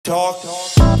Talk.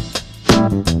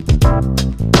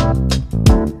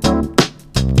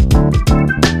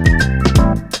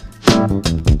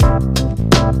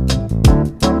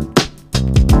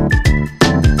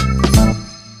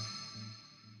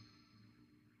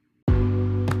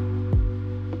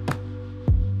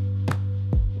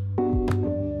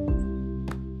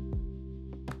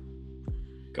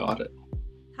 Got it.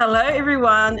 Hello,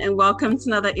 everyone, and welcome to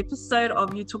another episode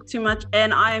of You Talk Too Much.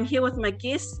 And I am here with my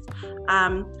guest,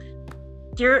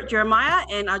 Jeremiah,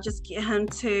 and I'll just get him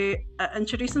to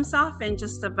introduce himself and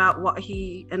just about what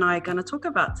he and I are going to talk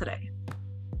about today.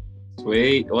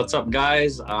 Sweet. What's up,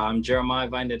 guys? I'm Jeremiah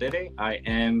Vainirere. I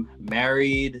am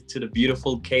married to the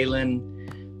beautiful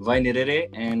Kaylin Vainirere,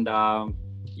 and I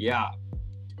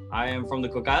am from the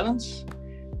Cook Islands.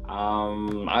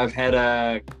 I've had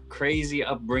a crazy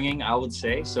upbringing, I would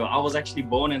say. So I was actually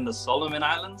born in the Solomon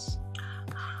Islands.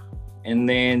 And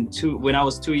then when I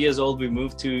was 2 years old, we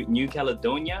moved to New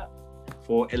Caledonia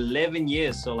for 11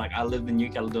 years. So I lived in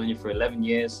New Caledonia for 11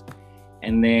 years.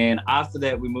 And then after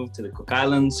that, we moved to the Cook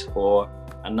Islands for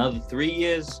another 3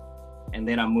 years. And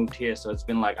then I moved here. So it's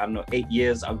been 8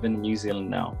 years. I've been in New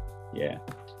Zealand now. Yeah.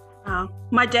 Wow.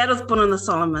 My dad was born in the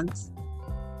Solomons.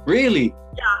 Really?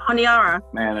 Yeah, Honiara.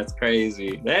 Man, that's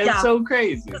crazy. That's so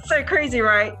crazy. It's so crazy,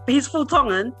 right? He's full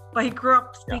Tongan, but he grew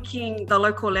up speaking the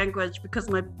local language because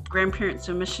my grandparents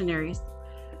were missionaries.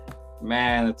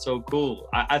 Man, it's so cool.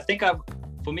 I think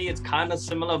for me, it's kind of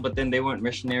similar, but then they weren't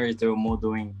missionaries. They were more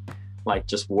doing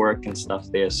just work and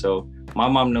stuff there. So my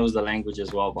mom knows the language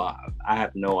as well, but I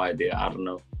have no idea. I don't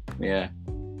know. Yeah.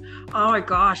 Oh my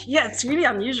gosh. Yeah, it's really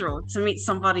unusual to meet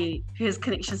somebody who has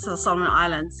connections to the Solomon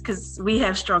Islands, because we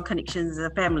have strong connections as a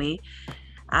family.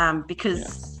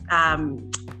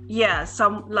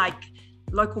 Some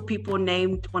local people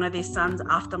named one of their sons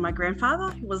after my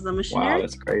grandfather, who was the missionary. Wow,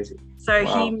 that's crazy. So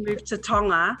He moved to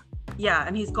Tonga. Yeah,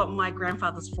 and he's got my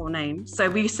grandfather's full name. So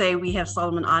we say we have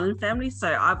Solomon Island family.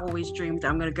 So I've always dreamed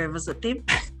I'm going to go visit them.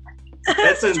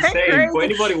 That's insane. For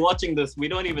anybody watching this, we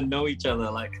don't even know each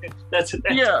other. That's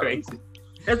crazy.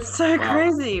 It's so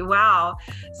crazy. Wow.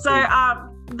 So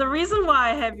the reason why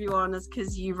I have you on is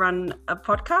because you run a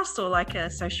podcast or a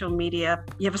social media.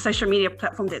 You have a social media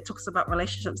platform that talks about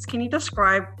relationships. Can you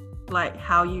describe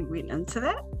how you went into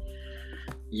that?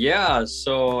 Yeah.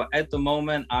 So at the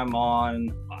moment, I'm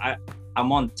on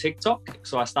TikTok.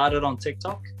 So I started on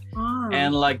TikTok,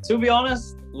 and to be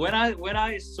honest, when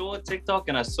I saw TikTok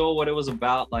and I saw what it was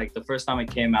about, the first time it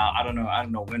came out, I don't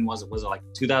know when was it? Was it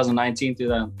 2019,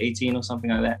 2018 or something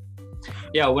like that?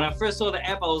 Yeah, when I first saw the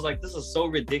app, I was like, this is so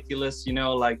ridiculous,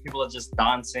 people are just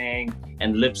dancing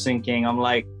and lip syncing. I'm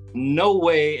like, no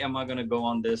way am I gonna go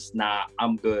on this. Nah,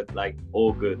 I'm good,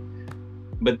 all good.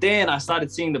 But then I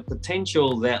started seeing the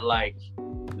potential that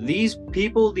these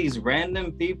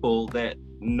random people that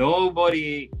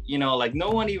nobody, no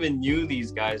one even knew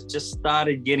these guys, just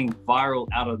started getting viral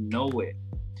out of nowhere.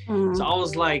 So I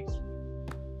was like,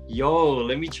 yo,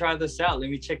 let me try this out. Let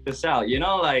me check this out.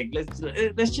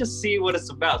 Let's just see what it's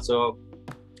about. So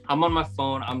I'm on my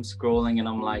phone, I'm scrolling, and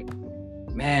I'm like,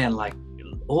 man,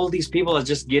 all these people are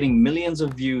just getting millions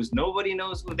of views. Nobody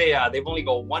knows who they are. They've only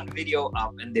got one video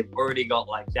up and they've already got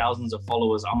thousands of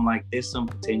followers. I'm like, there's some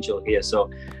potential here. So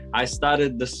I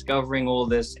started discovering all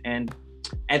this. And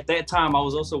at that time, I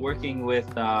was also working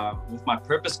with my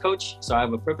purpose coach. So I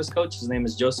have a purpose coach. His name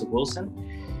is Joseph Wilson.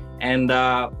 And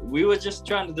we were just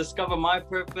trying to discover my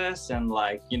purpose and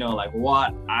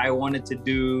what I wanted to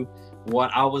do,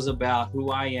 what I was about,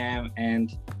 who I am.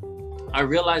 And I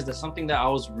realized that something that I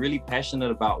was really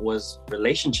passionate about was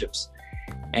relationships.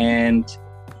 And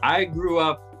I grew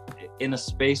up in a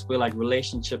space where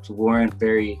relationships weren't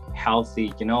very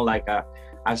healthy.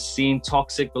 I've seen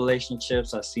toxic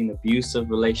relationships, I've seen abusive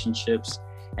relationships.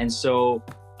 And so,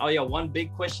 one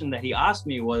big question that he asked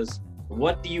me was,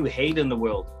 what do you hate in the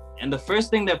world? And the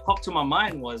first thing that popped to my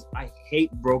mind was, I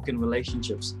hate broken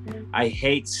relationships. I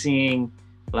hate seeing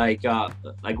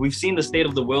we've seen the state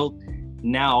of the world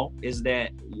now is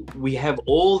that we have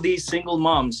all these single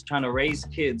moms trying to raise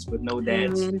kids with no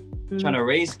dads, trying to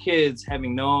raise kids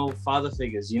having no father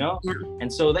figures,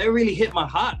 And so that really hit my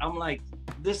heart. I'm like,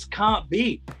 this can't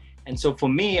be. And so for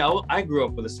me, I grew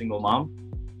up with a single mom,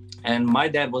 and my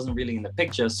dad wasn't really in the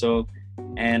picture. So,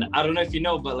 and I don't know if you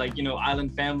know, but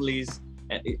island families,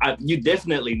 you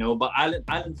definitely know, but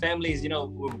island families,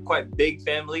 we're quite big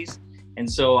families.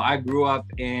 And so I grew up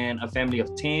in a family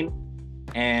of 10,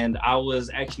 and I was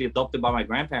actually adopted by my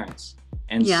grandparents.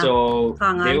 And so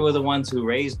they were the ones who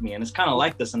raised me. And it's kind of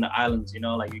like this in the islands, you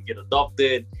get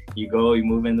adopted, you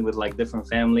move in with different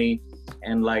family.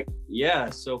 And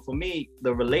so for me,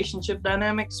 the relationship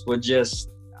dynamics were just,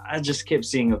 I just kept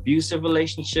seeing abusive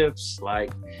relationships.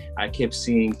 Like I kept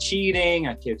seeing cheating,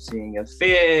 I kept seeing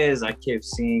affairs, I kept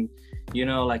seeing, you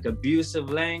know, like abusive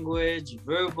language,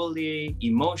 verbally,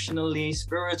 emotionally,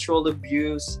 spiritual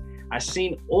abuse. I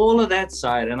seen all of that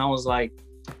side, and I was like,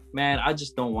 man, I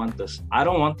just don't want this. I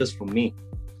don't want this for me.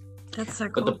 That's so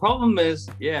cool. But the problem is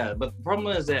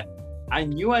that I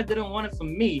knew I didn't want it for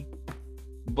me,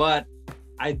 but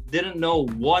I didn't know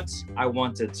what I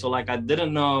wanted. So like I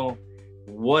didn't know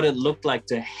what it looked like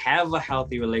to have a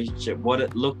healthy relationship, what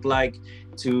it looked like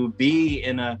to be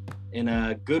in a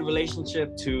good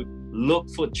relationship, to look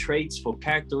for traits, for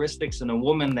characteristics in a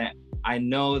woman that I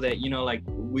know that, you know, like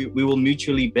we will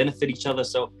mutually benefit each other.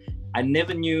 So I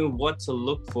never knew what to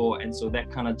look for. And so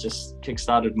that kind of just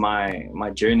kickstarted my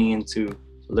journey into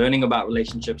learning about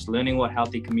relationships, learning what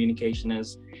healthy communication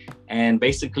is, and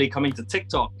basically coming to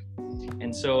TikTok.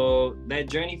 And so that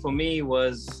journey for me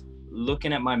was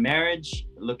looking at my marriage,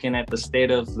 looking at the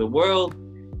state of the world.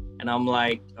 And I'm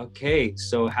like, okay,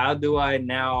 so how do I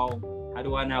now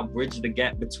bridge the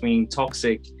gap between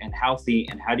toxic and healthy,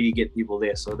 and how do you get people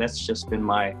there? So that's just been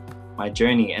my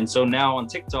journey. And so now on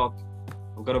TikTok,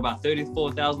 I've got about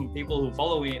 34,000 people who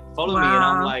follow me, and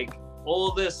I'm like,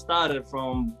 all this started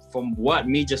from what,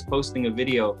 me just posting a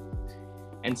video.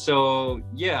 And so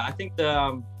yeah, I think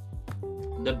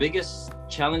the biggest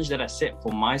challenge that I set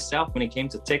for myself when it came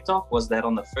to TikTok was that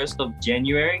on the 1st of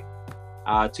January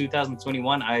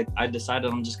 2021, I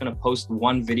decided I'm just gonna post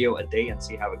one video a day and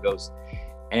see how it goes.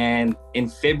 And in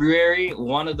February,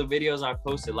 one of the videos I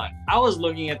posted, like I was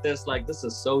looking at this like, this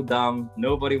is so dumb,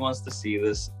 nobody wants to see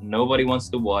this, nobody wants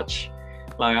to watch.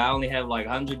 Like I only have like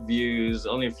 100 views,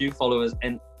 only a few followers,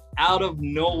 and out of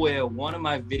nowhere one of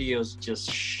my videos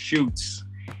just shoots,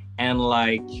 and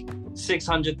like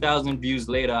 600,000 views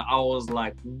later, I was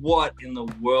like, what in the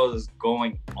world is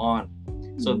going on?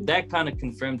 So that kind of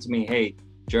confirmed to me, hey,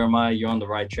 Jeremiah, you're on the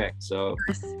right track. So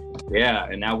yeah,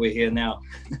 and now we're here now.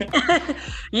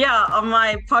 Yeah, on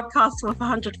my podcast with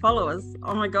 100 followers.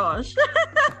 Oh my gosh.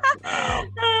 Wow.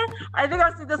 I think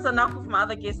I've said this enough with my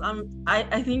other guests.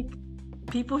 I think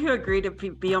people who agree to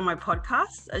be on my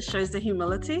podcast, it shows the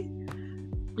humility.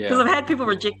 Because I've had people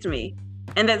reject me,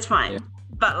 and that's fine. Yeah.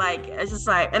 But like, it's just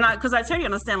like, and because I totally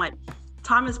understand, like,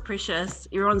 time is precious.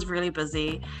 Everyone's really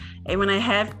busy. And when I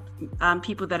have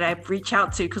people that I reach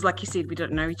out to, because like you said, we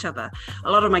don't know each other.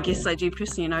 A lot of my guests I do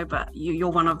personally know, but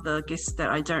you're one of the guests that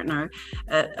I don't know.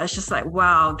 It's just like,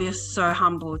 wow, they're so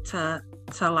humble to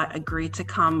like agree to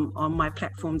come on my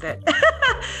platform. That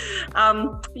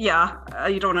you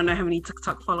don't want to know how many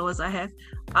TikTok followers I have.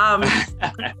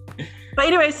 But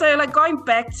anyway, so like going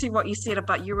back to what you said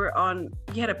about you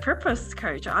had a purpose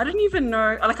coach. I didn't even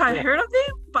know, like I've heard of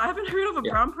them, but I haven't heard of a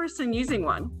brown person using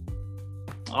one.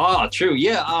 Oh, true.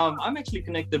 Yeah. I'm actually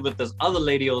connected with this other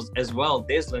lady as well,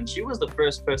 Deslin. She was the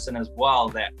first person as well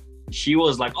that she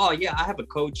was like, oh yeah, I have a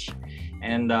coach.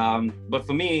 And, but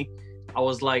for me, I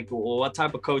was like, well, what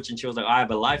type of coach? And she was like, I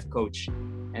have a life coach.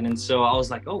 And then so I was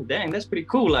like, oh, dang, that's pretty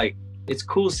cool. Like, it's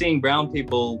cool seeing brown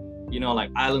people, you know,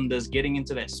 like islanders getting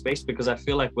into that space, because I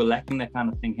feel like we're lacking that kind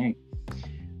of thing. Hey,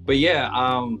 but yeah,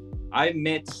 I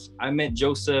met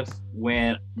Joseph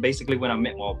when I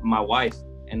met my wife.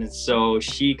 And so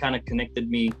she kind of connected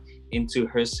me into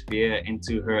her sphere,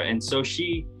 and so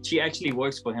she actually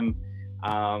works for him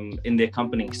in their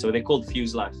company. So they're called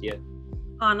Fuse Life. Yeah.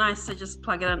 Oh, nice. So just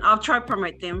plug it in. I'll try to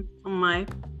promote them on my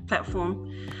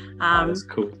platform. That's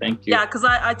cool. Thank you. Yeah, because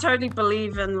I totally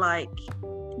believe in like,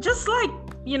 just like,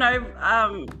 you know,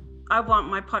 I want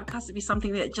my podcast to be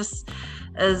something that just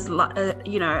is like,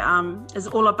 is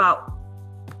all about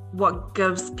what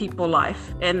gives people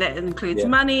life, and that includes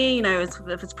money. You know,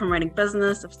 if it's promoting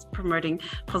business, if it's promoting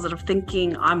positive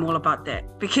thinking, I'm all about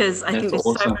that, because I think there's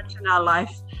so much in our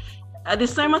life.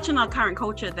 There's so much in our current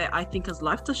culture that I think is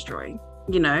life destroying.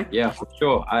 You know. Yeah, for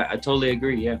sure. I totally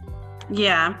agree. Yeah.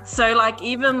 Yeah. So like,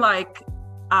 even like,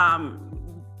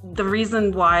 the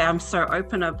reason why I'm so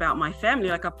open about my family,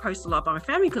 like I post a lot about my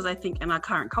family, because I think in our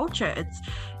current culture,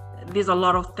 there's a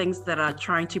lot of things that are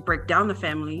trying to break down the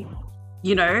family.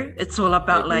 You know, it's all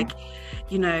about like,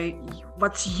 you know,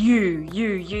 what's you.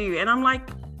 And I'm like,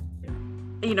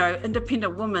 you know,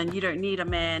 independent woman, you don't need a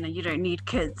man and you don't need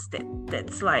kids.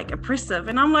 That's like oppressive.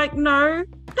 And I'm like, no,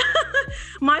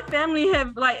 my family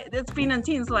have like, it's been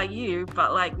intense like you,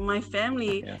 but like my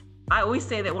family, I always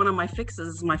say that one of my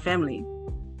fixes is my family.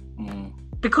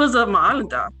 Because of my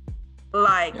islander.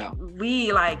 Like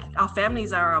we, like our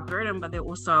families are our burden, but they're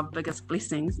also our biggest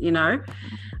blessings, you know,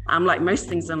 like most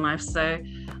things in life. So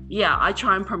yeah, I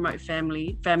try and promote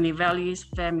family values,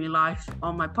 family life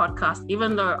on my podcast,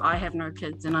 even though I have no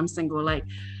kids and I'm single. Like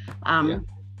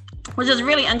which is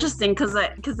really interesting because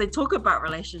they talk about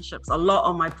relationships a lot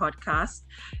on my podcast,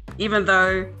 even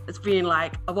though it's been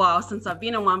like a while since I've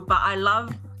been in one. But I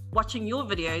love watching your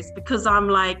videos because I'm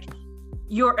like,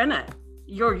 you're in it,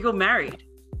 you're married,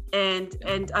 and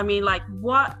I mean, like,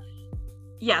 what?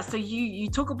 Yeah, so you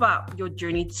talk about your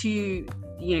journey to,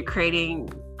 you know,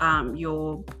 creating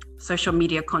your social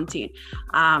media content.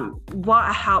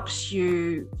 What helps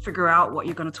you figure out what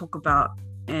you're going to talk about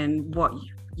and what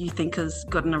you think is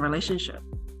good in a relationship?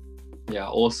 Yeah,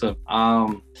 awesome.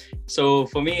 So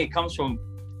for me, it comes from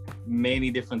many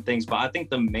different things, but I think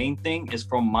the main thing is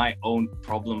from my own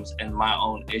problems and my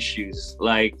own issues.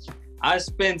 Like, I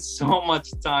spent so much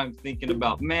time thinking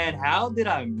about, man, how did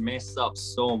I mess up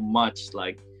so much,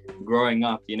 like, growing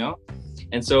up, you know?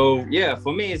 And so, yeah,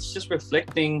 for me, it's just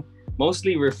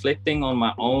mostly reflecting on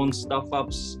my own stuff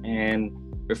ups and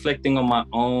reflecting on my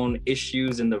own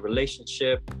issues in the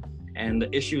relationship and the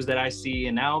issues that I see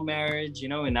in our marriage, you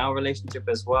know, in our relationship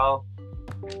as well.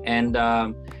 And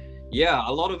yeah,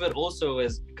 a lot of it also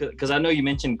is because I know you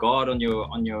mentioned God on your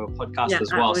podcast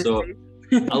as well. So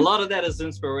a lot of that is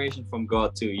inspiration from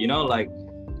God too, you know, like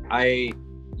I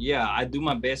do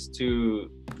my best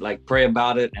to like pray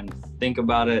about it and think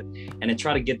about it and then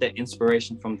try to get that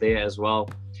inspiration from there as well.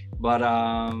 But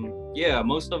yeah,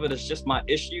 most of it is just my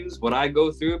issues, what I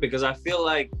go through, because I feel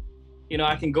like, you know,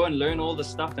 I can go and learn all the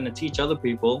stuff and teach other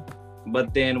people,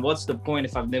 but then what's the point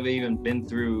if I've never even been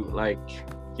through, like,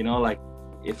 you know, like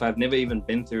if I've never even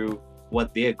been through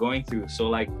what they're going through. So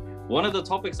like one of the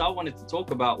topics I wanted to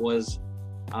talk about was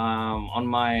on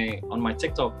my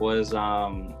TikTok was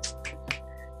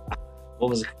what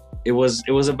was it? It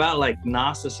was about like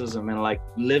narcissism and like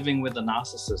living with a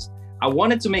narcissist. I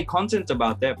wanted to make content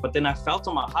about that, but then I felt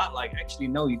on my heart like, actually,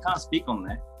 no, you can't speak on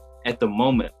that at the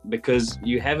moment because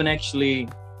you haven't actually,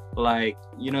 like,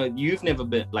 you know, you've never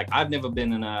been, like, I've never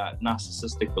been in a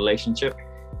narcissistic relationship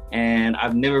and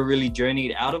I've never really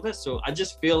journeyed out of it. So I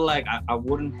just feel like I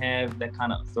wouldn't have that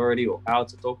kind of authority or power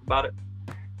to talk about it.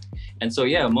 And so,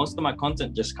 yeah, most of my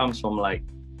content just comes from like,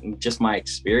 just my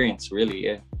experience, really,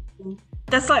 yeah.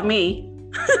 That's like me.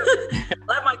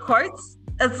 Like my quotes,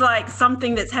 it's like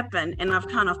something that's happened and I've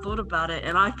kind of thought about it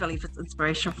and I believe it's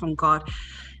inspiration from God.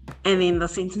 And then the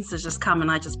sentences just come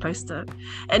and I just post it.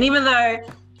 And even though,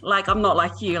 like, I'm not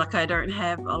like you, like I don't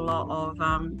have a lot of,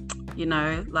 you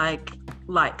know, like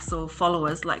likes or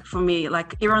followers. Like for me,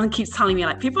 like everyone keeps telling me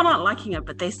like people aren't liking it,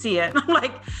 but they see it. I'm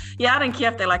like, yeah, I don't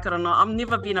care if they like it or not. I've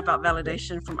never been about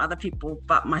validation from other people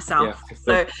but myself.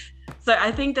 Yeah. So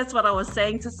I think that's what I was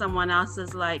saying to someone else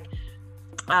is like,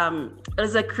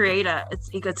 as a creator,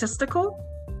 it's egotistical.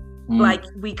 Like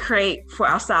we create for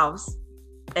ourselves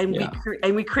and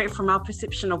we create from our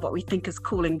perception of what we think is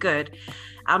cool and good.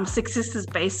 Success is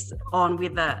based on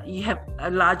whether you have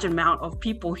a large amount of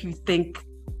people who think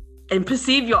and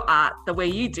perceive your art the way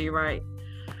you do, right?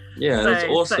 Yeah, that's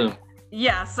awesome.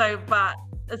 But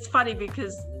it's funny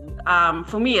because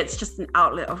for me, it's just an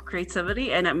outlet of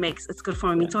creativity and it's good for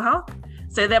my mental health.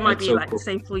 So that might be so like cool. The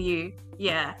same for you.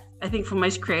 Yeah, I think for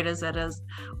most creators that is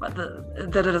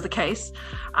that it is the case.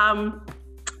 My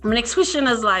next question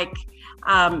is like,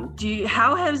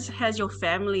 how has your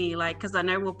family, like, because I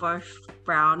know we're both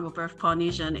brown, we're both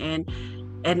Polynesian,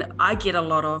 and I get a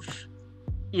lot of,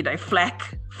 you know,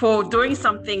 flack for doing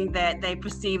something that they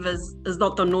perceive as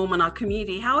not the norm in our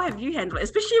community. How have you handled it,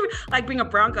 especially like being a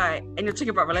brown guy and you're talking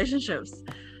about relationships?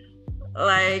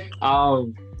 Like,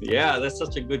 yeah, that's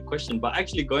such a good question. But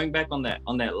actually, going back on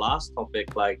that last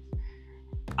topic, like,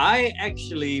 I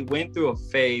actually went through a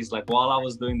phase, like while I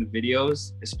was doing the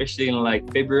videos, especially in like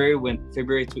February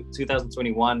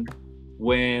 2021,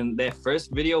 when that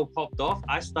first video popped off,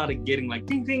 I started getting like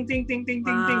ding, ding, ding, ding, ding,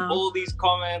 ding, ding, all these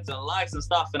comments and likes and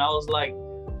stuff. And I was like,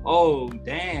 oh,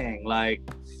 dang, like,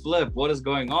 flip, what is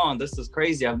going on? This is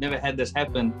crazy. I've never had this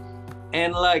happen.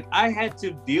 And like, I had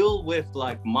to deal with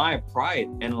like my pride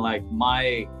and like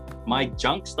my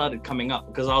junk started coming up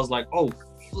because I was like, oh,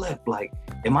 flip, like,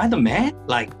 am I the man?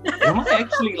 Like, am I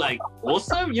actually like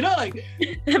awesome? You know, like,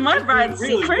 am I right?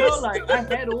 Really, you know, like, I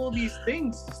had all these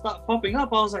things start popping up.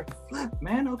 I was like, flip,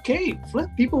 man, okay, flip,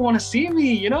 people want to see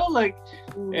me, you know, like,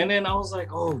 and then I was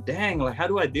like, oh, dang, like, how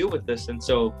do I deal with this? And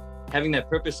so having that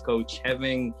purpose coach,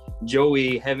 having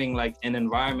Joey, having like an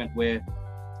environment where,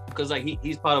 because like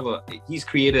he's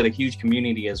created a huge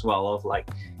community as well of like,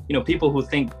 you know, people who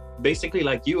think basically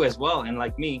like you as well and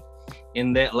like me,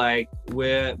 in that like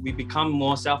where we become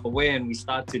more self-aware and we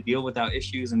start to deal with our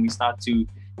issues and we start to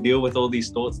deal with all these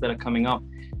thoughts that are coming up.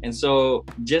 And so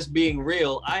just being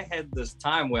real, I had this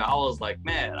time where I was like,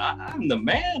 man, I'm the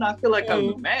man. I feel like I'm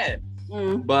the man.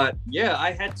 But yeah,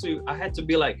 I had to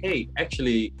be like, hey,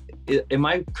 actually, am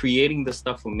I creating this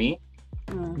stuff for me?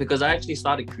 Because I actually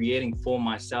started creating for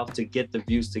myself to get the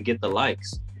views, to get the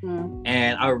likes.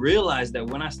 And I realized that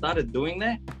when I started doing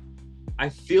that, I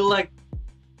feel like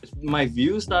my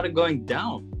views started going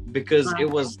down, because it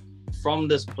was from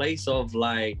this place of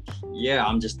like, yeah,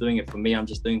 I'm just doing it for me. I'm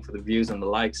just doing it for the views and the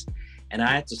likes. And I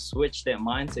had to switch that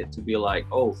mindset to be like,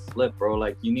 oh, flip, bro.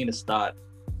 Like, you need to start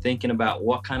thinking about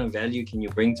what kind of value can you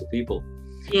bring to people.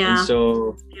 Yeah. And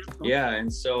so, yeah.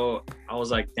 And so I was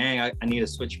like, dang, I need to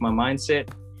switch my mindset.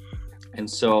 And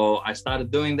so I started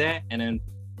doing that. And then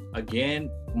again,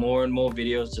 more and more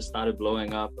videos just started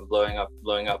blowing up and blowing up,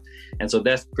 blowing up. And so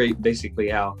that's basically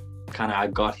how kind of I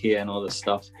got here and all this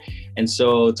stuff. And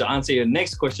so to answer your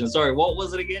next question, sorry, what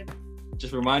was it again?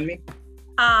 Just remind me.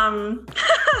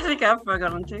 I think I've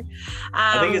forgotten to.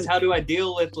 I think it's how do I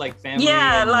deal with like family?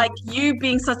 Yeah, like you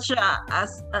being such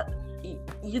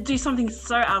you do something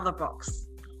so out of the box.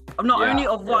 Of not only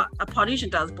of what a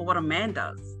politician does, but what a man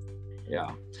does.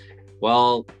 Yeah.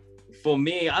 Well, for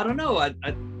me, I don't know. I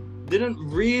didn't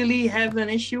really have an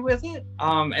issue with it.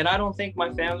 And I don't think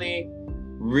my family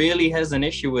really has an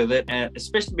issue with it. And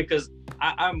especially because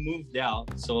I moved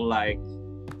out. So like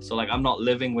I'm not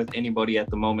living with anybody at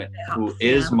the moment who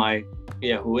is my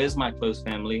close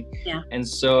family. Yeah. And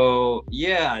so,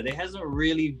 yeah, there hasn't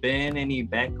really been any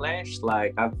backlash.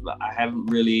 Like I haven't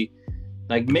really,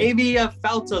 like, maybe I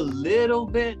felt a little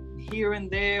bit here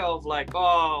and there of like,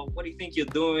 oh, what do you think you're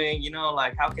doing? You know,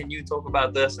 like, how can you talk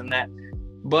about this and that?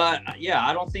 But yeah,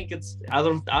 I don't think it's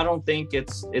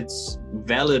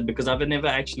valid, because I've never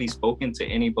actually spoken to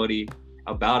anybody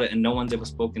about it, and no one's ever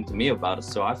spoken to me about it.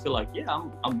 So I feel like, yeah,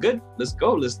 I'm good. Let's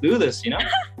go. Let's do this, you know?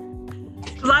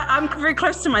 I'm very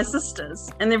close to my sisters,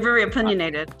 and they're very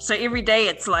opinionated. So every day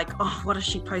it's like, oh, what is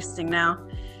she posting now?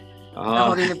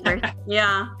 Holding the breath.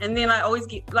 Yeah. And then I always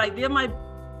get like, they're my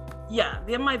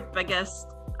biggest,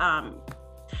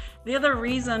 they're the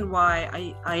reason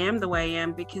why I am the way I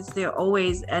am, because they're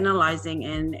always analyzing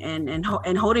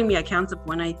and holding me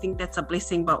accountable. And I think that's a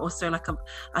blessing, but also like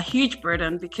a huge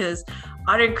burden, because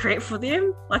I don't create for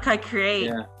them. Like I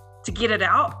create to get it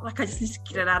out. Like I just need to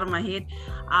get it out of my head.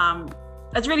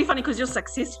 It's really funny because you're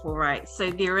successful, right?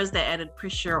 So there is that added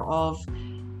pressure of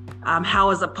how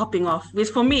is it popping off? Because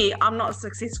for me, I'm not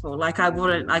successful. Like I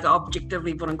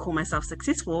objectively wouldn't call myself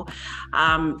successful.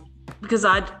 Because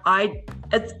I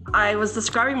was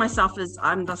describing myself as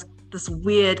I'm this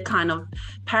weird kind of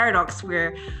paradox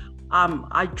where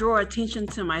I draw attention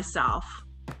to myself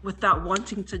without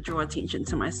wanting to draw attention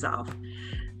to myself.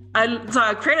 So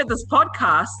I created this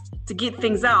podcast to get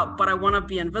things out, but I want to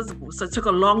be invisible. So it took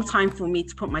a long time for me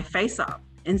to put my face up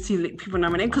and to let people know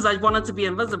my name, because I wanted to be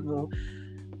invisible,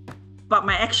 but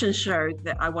my actions showed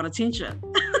that I want attention.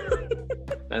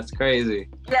 That's crazy.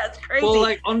 Yeah, it's crazy. Well,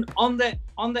 like on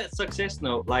that success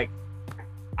note, like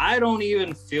I don't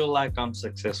even feel like I'm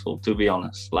successful, to be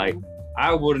honest. Like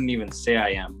I wouldn't even say I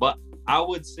am, but I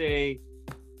would say,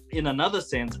 in another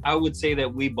sense, I would say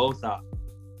that we both are,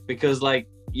 because like,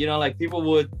 you know, like people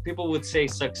would say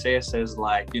success as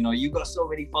like, you know, you got so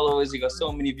many followers, you got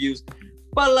so many views.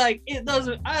 But like,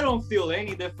 I don't feel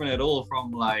any different at all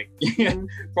from like,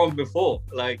 from before.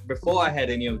 Like before I had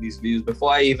any of these views,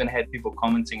 before I even had people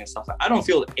commenting and stuff, I don't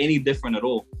feel any different at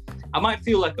all. I might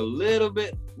feel like a little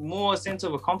bit more sense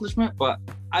of accomplishment, but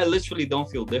I literally don't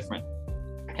feel different.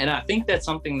 And I think that's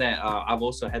something that I've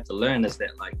also had to learn, is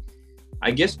that like, I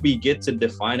guess we get to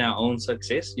define our own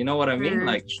success. You know what I mean?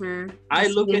 Like I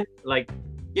look at like,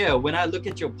 yeah, when I look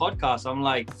at your podcast, I'm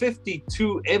like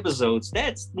 52 episodes.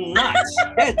 That's nuts.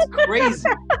 That's crazy.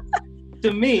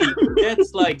 To me,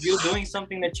 that's like you're doing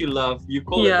something that you love. You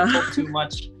call it the Talk Too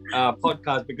Much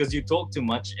podcast because you talk too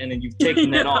much, and then you've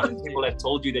taken that on, and people have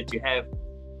told you that you have,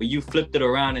 but you flipped it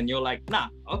around and you're like, nah,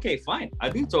 okay, fine. I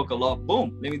do talk a lot.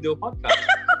 Boom, let me do a podcast.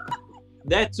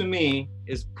 That to me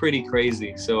is pretty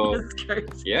crazy. So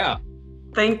yeah.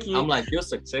 Thank you. I'm like, you're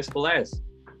successful as.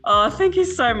 Oh, thank you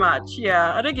so much.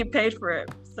 Yeah, I don't get paid for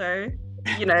it, so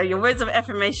you know, your words of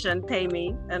affirmation pay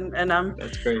me, and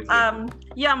that's crazy.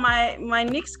 Yeah, my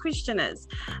next question is,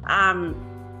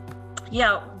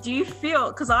 do you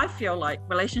feel, because I feel like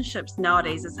relationships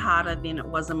nowadays is harder than it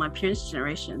was in my parents'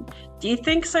 generation. Do you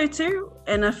think so too?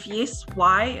 And if yes,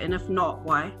 why? And if not,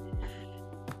 why?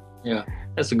 Yeah,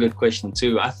 that's a good question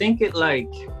too. I think it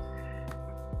like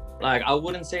I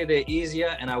wouldn't say they're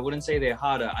easier and I wouldn't say they're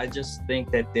harder. I just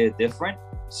think that they're different.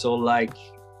 So like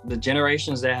the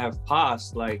generations that have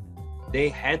passed, like they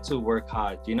had to work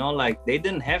hard, you know, like they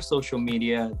didn't have social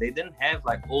media. They didn't have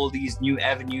like all these new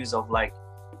avenues of like,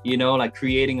 you know, like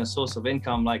creating a source of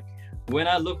income. Like when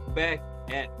I look back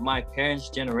at my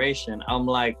parents' generation, I'm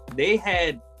like, they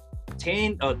had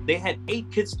they had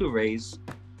 8 kids to raise,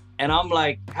 and I'm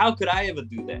like, how could I ever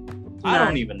do that? I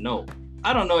don't even know.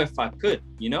 I don't know if I could,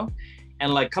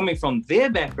 and like coming from their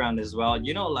background as well,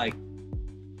 like,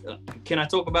 can I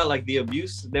talk about like the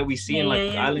abuse that we see in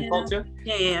like island culture?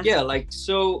 Yeah, like,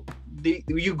 so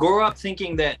you grow up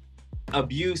thinking that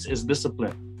abuse is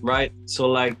discipline, right? So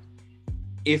like,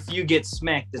 if you get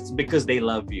smacked, it's because they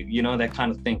love you, that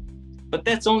kind of thing. But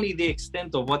that's only the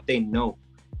extent of what they know.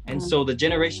 And so the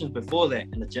generations before that,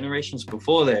 and the generations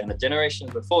before that, and the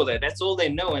generations before that, that's all they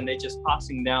know. And they're just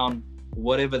passing down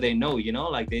whatever they know,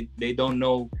 like they don't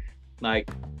know. Like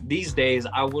these days,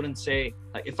 I wouldn't say,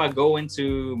 like, if I go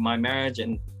into my marriage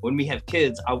and when we have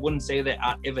kids, I wouldn't say that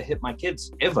I ever hit my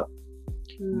kids ever.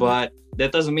 But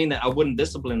that doesn't mean that I wouldn't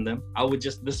discipline them. I would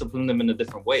just discipline them in a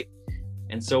different way.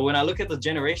 And so when I look at the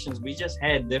generations, we just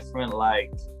had different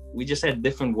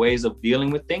ways of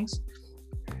dealing with things.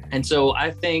 And so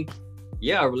I think,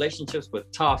 relationships were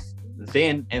tough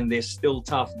then, and they're still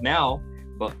tough now,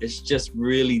 but it's just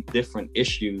really different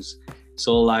issues.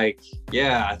 So like,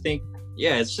 I think,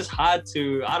 it's just hard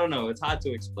to, I don't know, it's hard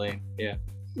to explain.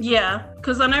 Yeah,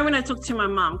 because I know when I talk to my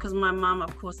mom, because my mom,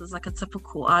 of course, is like a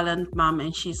typical island mom,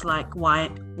 and she's like, why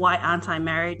aren't I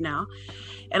married now?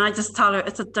 And I just tell her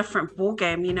it's a different ball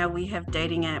game. We have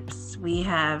dating apps, we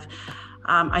have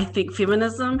I think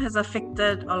feminism has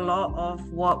affected a lot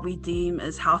of what we deem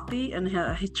as healthy in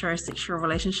a heterosexual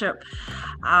relationship.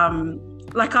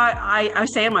 Like I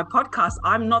say in my podcast,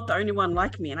 I'm not the only one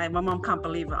like me, and my mom can't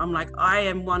believe it. I'm like, I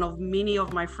am one of many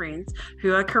of my friends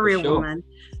who are career women,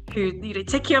 who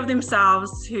take care of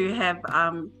themselves, who have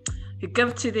who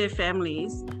give to their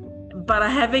families, but are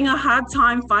having a hard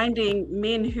time finding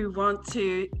men who want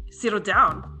to settle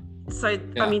down. So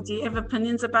I mean, do you have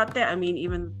opinions about that? I mean,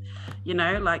 even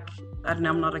like, I don't know,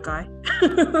 I'm not a guy.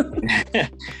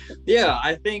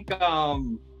 I think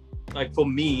like for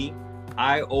me,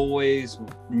 I always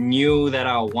knew that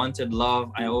I wanted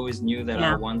love. I always knew that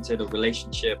I wanted a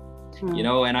relationship,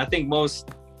 and I think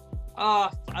most,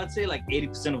 I'd say like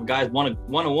 80% of guys want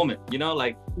a woman,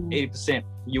 like 80%.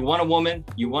 You want a woman,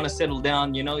 you want to settle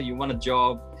down, you want a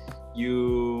job,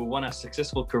 you want a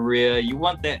successful career, you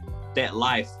want that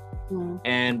life.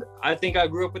 And I think I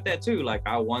grew up with that too. Like,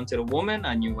 I wanted a woman,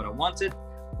 I knew what I wanted,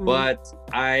 but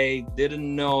I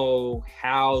didn't know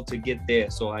how to get there.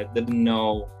 So I didn't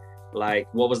know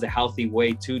like what was the healthy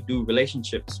way to do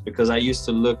relationships, because I used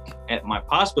to look at my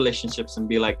past relationships and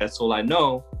be like, that's all I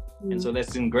know. And so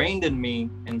that's ingrained in me.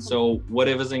 And so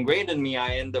whatever's ingrained in me,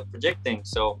 I end up projecting.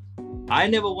 So I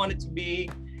never wanted to be,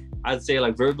 I'd say,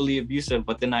 like verbally abusive,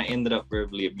 but then I ended up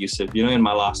verbally abusive, in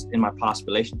my past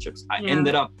relationships. I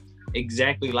ended up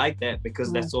exactly like that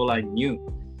because that's all I knew.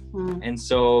 And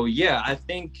so I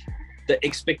think the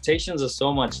expectations are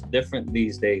so much different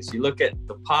these days. You look at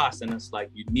the past and it's like,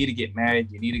 you need to get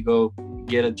married, you need to go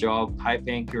get a job, high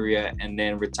paying career, and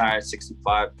then retire at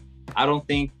 65. I don't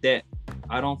think that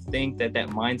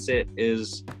mindset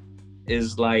is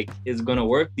gonna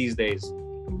work these days.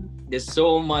 There's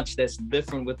so much that's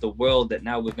different with the world that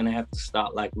now we're gonna have to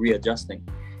start like readjusting.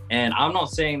 And I'm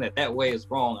not saying that way is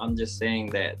wrong. I'm just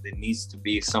saying that there needs to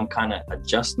be some kind of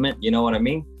adjustment, you know what I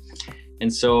mean?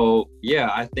 And so,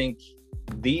 I think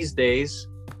these days,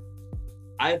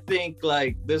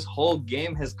 like this whole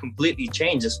game has completely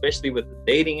changed, especially with the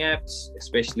dating apps,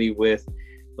 especially with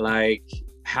like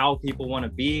how people want to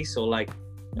be. So like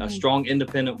a strong,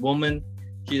 independent woman,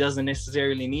 she doesn't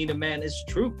necessarily need a man. It's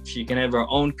true. She can have her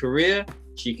own career.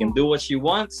 She can do what she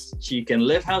wants. She can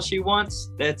live how she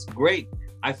wants. That's great.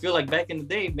 I feel like back in the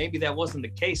day, maybe that wasn't the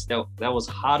case. That was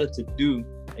harder to do,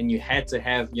 and you had to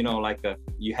have,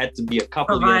 you had to be a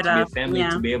couple, you had to be a family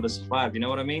to be able to survive. You know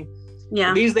what I mean? Yeah.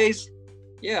 But these days,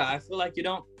 I feel like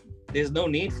there's no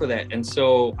need for that. And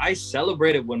so I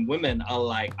celebrate it when women are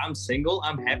like, I'm single,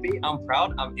 I'm happy, I'm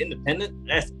proud, I'm independent.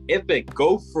 That's epic.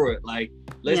 Go for it. Like,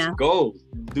 let's go.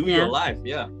 Do your life.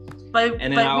 Yeah.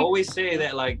 And then I always say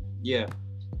that, like,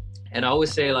 and I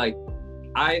always say, like,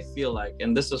 I feel like,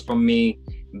 and this is from me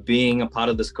being a part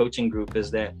of this coaching group,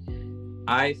 is that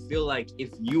I feel like if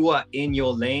you are in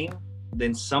your lane,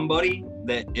 then somebody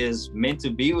that is meant to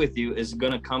be with you is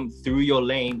gonna come through your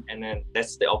lane, and then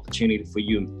that's the opportunity for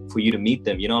you to meet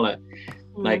them.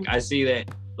 Like I see that.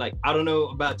 Like, I don't know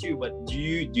about you, but do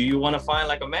you want to find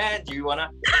like a man? Do you want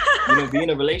to be in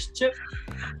a relationship?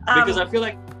 Because I feel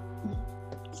like.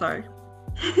 Sorry.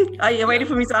 Are you waiting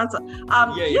for me to answer?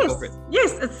 Yes, go for it.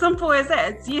 Yes, it's simple as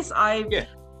that. It's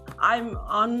I'm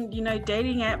on,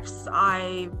 dating apps.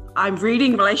 I'm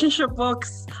reading relationship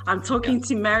books. I'm talking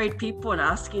to married people and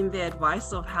asking their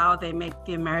advice of how they make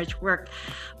their marriage work.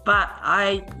 But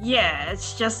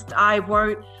it's just I've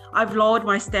lowered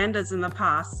my standards in the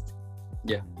past.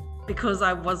 Yeah. Because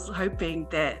I was hoping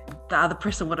that the other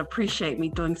person would appreciate me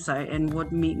doing so and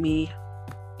would meet me,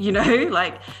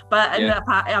 but in that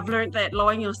part, I've learned that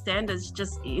lowering your standards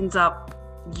just ends up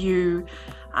you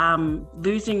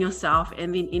losing yourself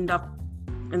and then end up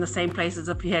in the same place as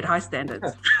if you had high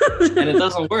standards. And it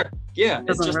doesn't work. Yeah,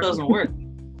 doesn't work.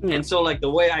 Yeah. And so like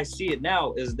the way I see it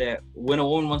now is that when a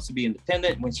woman wants to be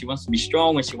independent, when she wants to be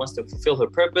strong, when she wants to fulfill her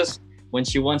purpose, when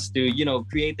she wants to,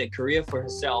 create that career for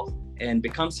herself and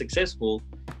become successful,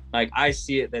 like I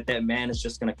see it that man is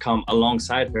just going to come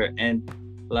alongside her. And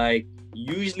like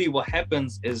usually what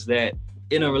happens is that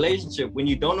in a relationship, when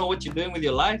you don't know what you're doing with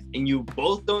your life and you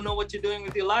both don't know what you're doing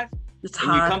with your life, it's and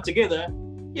hard. You come together,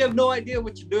 you have no idea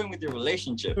what you're doing with your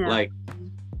relationship.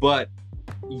 But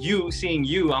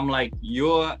I'm like,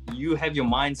 you have your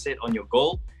mindset on your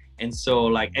goal. And so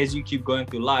like, as you keep going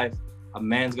through life, a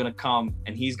man's going to come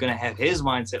and he's going to have his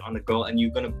mindset on the goal, and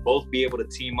you're going to both be able to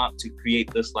team up to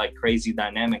create this like crazy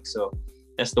dynamic. So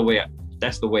that's the way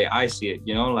I see it,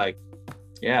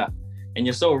 yeah. And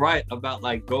you're so right about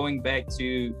like going back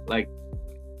to like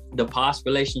the past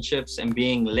relationships and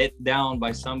being let down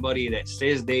by somebody that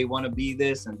says they want to be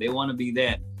this and they want to be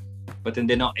that, but then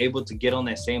they're not able to get on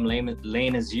that same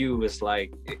lane as you. It's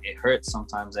like it hurts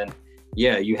sometimes. And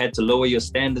yeah, you had to lower your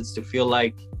standards to feel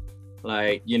like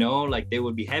they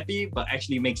would be happy, but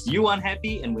actually makes you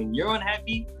unhappy. And when you're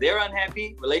unhappy, they're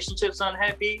unhappy, relationship's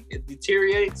unhappy, it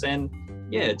deteriorates, and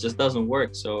it just doesn't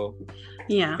work. So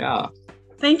yeah.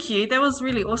 Thank you. That was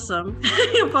really awesome.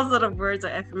 Your positive words of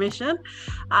affirmation.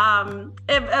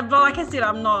 But like I said,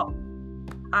 I'm not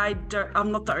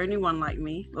the only one like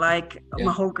me. Like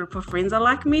my whole group of friends are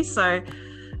like me. So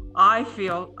I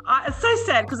feel it's so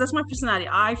sad because that's my personality.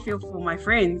 I feel for my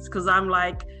friends because I'm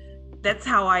like, that's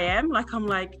how I am. Like I'm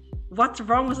like, what's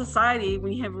wrong with society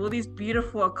when you have all these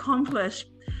beautiful, accomplished,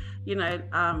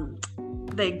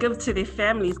 they give to their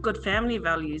families good family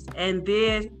values, and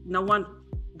no one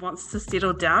wants to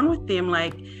settle down with them.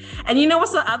 Like, and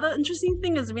what's the other interesting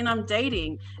thing is when I'm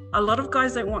dating, a lot of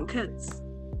guys don't want kids.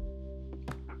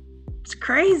 It's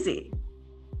crazy.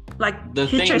 Like the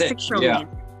heterosexual men.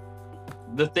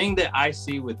 The thing that I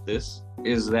see with this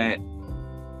is that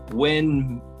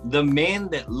when the men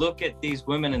that look at these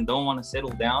women and don't want to settle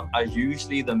down are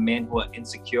usually the men who are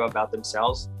insecure about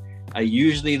themselves, are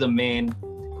usually the men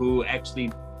who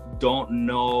actually don't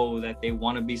know that they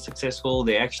want to be successful.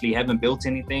 They actually haven't built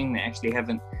anything. They actually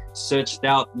haven't searched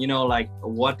out, like,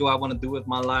 what do I want to do with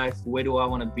my life? Where do I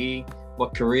want to be?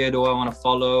 What career do I want to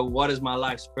follow? What is my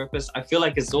life's purpose? I feel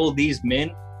like it's all these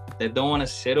men that don't want to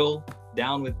settle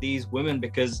down with these women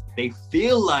because they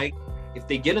feel like if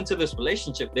they get into this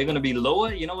relationship, they're going to be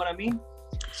lower. You know what I mean?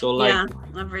 So like, yeah,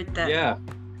 I've read that.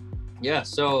 Yeah.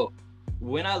 So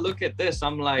when I look at this,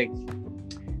 I'm like,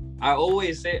 I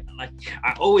always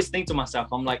think to myself,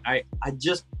 I'm like, I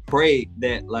just pray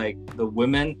that like the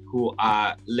women who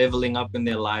are leveling up in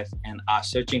their life and are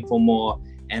searching for more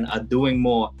and are doing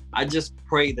more, I just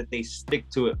pray that they stick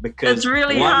to it, because it's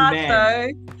really hard though.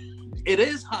 It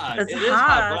is hard. It is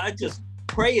hard, but I just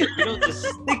pray it,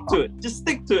 just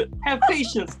stick to it. Have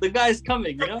patience. The guy's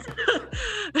coming, Even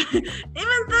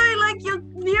though like you're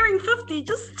nearing 50,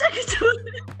 just stick to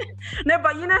it. No,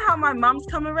 but you know how my mum's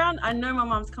come around? I know my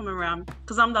mum's come around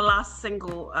because I'm the last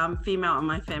single female in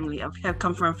my family. I have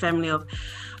come from a family of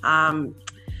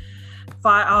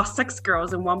 6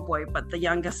 girls and 1 boy, but the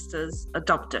youngest is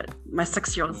adopted, my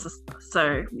 6-year-old sister.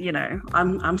 So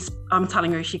I'm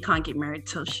telling her she can't get married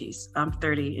till she's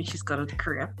 30 and she's got a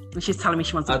career, and she's telling me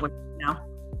she wants a boy now.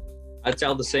 I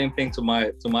tell the same thing to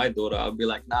my daughter. I'll be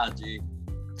like, nah, G,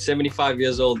 75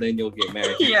 years old, then you'll get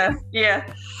married. yeah.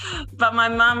 But my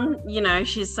mum,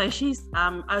 she's I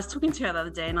was talking to her the other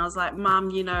day and I was like, Mum,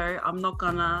 I'm not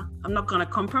gonna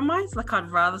compromise. Like,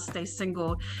 I'd rather stay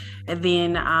single and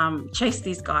then chase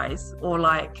these guys or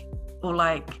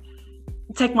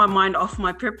take my mind off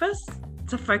my purpose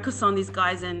to focus on these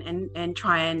guys and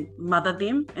try and mother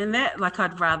them and that. Like,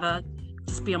 I'd rather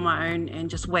just be on my own and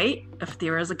just wait if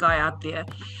there is a guy out there.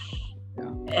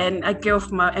 And a girl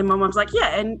from my mom's like,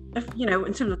 yeah, and if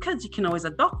in terms of kids, you can always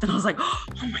adopt. And I was like, oh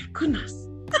my goodness.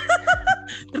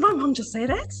 Did my mom just say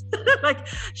that? Like,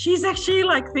 she's actually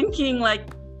like thinking like,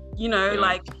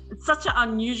 like it's such an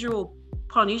unusual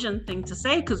Polynesian thing to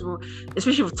say, because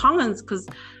especially with Tongans,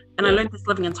 I learned this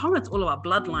living in Tonga, it's all about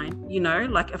bloodline,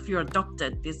 like if you're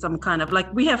adopted, there's some kind of,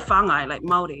 like, we have whāngai, like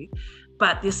Māori,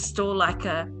 but there's still like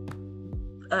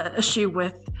issue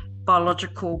with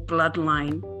biological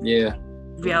bloodline. Yeah.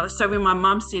 So when my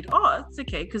mom said, "Oh, it's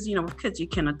okay, because with kids you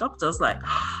can adopt," I was like,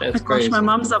 that's "Oh my crazy. gosh, my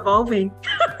mom's evolving."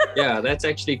 Yeah, that's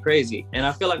actually crazy. And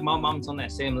I feel like my mom's on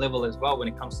that same level as well when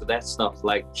it comes to that stuff.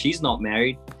 Like, she's not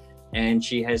married and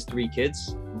she has 3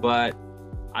 kids, but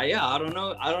I don't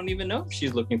know. I don't even know if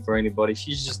she's looking for anybody.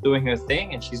 She's just doing her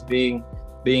thing, and she's being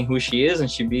who she is, and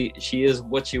she is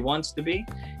what she wants to be.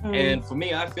 And for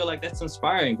me, I feel like that's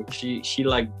inspiring, because she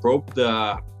like broke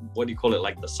the, what do you call it,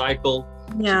 like the cycle.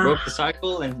 She broke the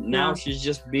cycle, and now she's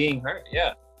just being her.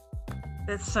 Yeah,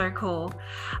 that's so cool.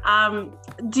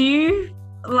 Do you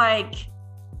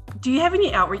have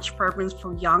any outreach programs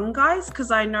for young guys?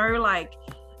 Because I know, like,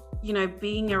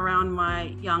 being around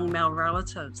my young male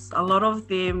relatives, a lot of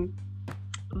them,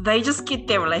 they just get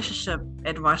their relationship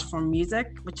advice from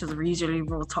music, which is usually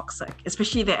real toxic,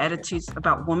 especially their attitudes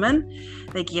about women.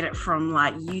 They get it from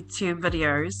like YouTube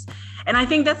videos. And I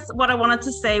think that's what I wanted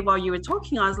to say while you were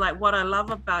talking. I was like, what I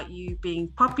love about you being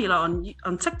popular on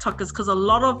TikTok is because a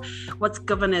lot of what's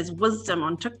given as wisdom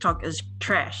on TikTok is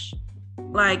trash.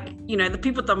 Like, the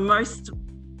people with the most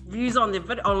views on their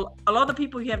video, a lot of the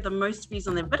people who have the most views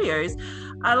on their videos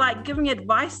are like giving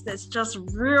advice that's just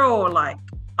real, like,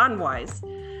 unwise.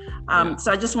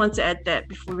 So I just wanted to add that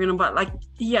before we know. But like,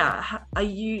 are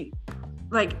you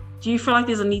like, do you feel like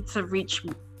there's a need to reach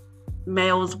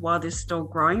males while they're still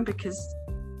growing? Because,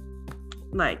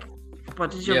 like,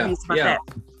 what is your views about that?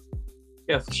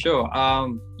 Yeah, for sure.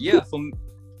 For me,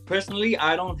 personally,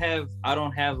 I don't have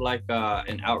like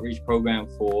an outreach program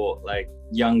for like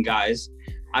young guys.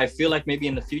 I feel like maybe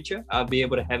in the future I'll be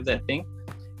able to have that thing.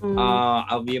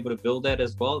 I'll be able to build that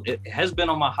as well. It has been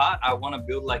on my heart. I want to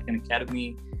build like an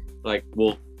academy. Like,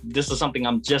 well, this is something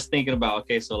I'm just thinking about.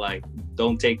 Okay, so like,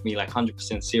 don't take me like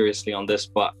 100% seriously on this,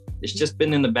 but it's just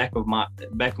been in the back of my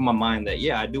mind that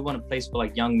I do want a place for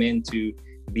like young men to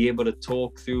be able to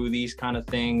talk through these kind of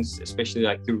things, especially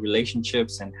like through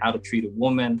relationships and how to treat a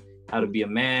woman, how to be a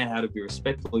man, how to be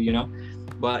respectful,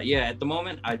 But at the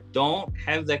moment I don't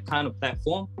have that kind of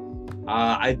platform.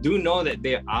 I do know that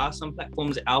there are some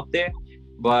platforms out there,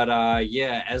 but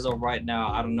as of right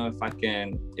now, I don't know if I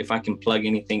can plug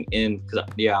anything in, because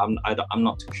I'm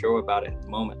not too sure about it at the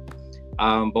moment.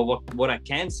 But what I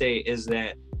can say is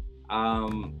that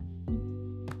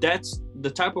that's the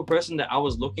type of person that I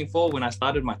was looking for when I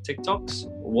started my TikToks,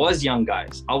 was young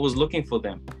guys. I was looking for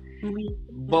them.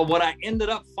 But what I ended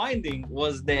up finding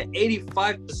was that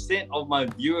 85% of my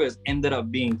viewers ended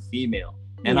up being female.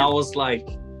 And I was like,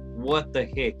 what the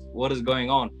heck? What is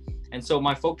going on? And so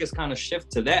my focus kind of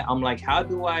shifted to that. I'm like, how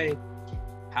do I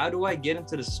get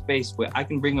into the space where I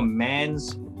can bring a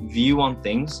man's view on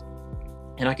things,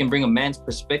 and I can bring a man's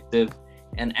perspective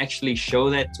and actually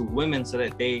show that to women, so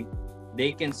that they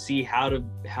can see how to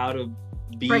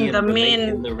be bring the men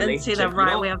in the relationship into the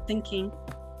right way of thinking.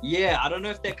 I don't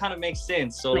know if that kind of makes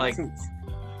sense. So makes sense.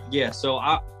 So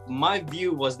my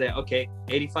view was that, okay,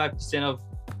 85%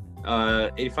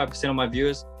 of my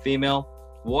viewers female.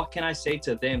 What can I say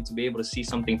to them to be able to see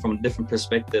something from a different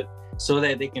perspective, so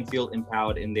that they can feel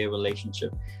empowered in their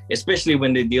relationship, especially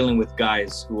when they're dealing with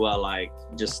guys who are like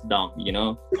just dumb,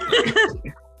 Oh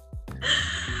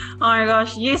my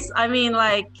gosh, yes. I mean,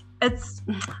 like, it's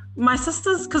my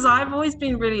sisters, because I've always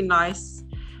been really nice,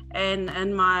 and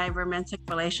in my romantic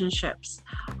relationships,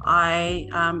 I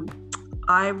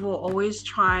will always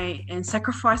try and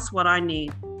sacrifice what I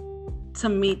need to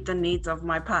meet the needs of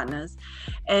my partners.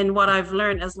 And what I've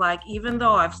learned is, like, even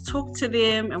though I've talked to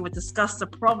them and we discussed the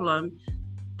problem,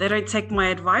 they don't take my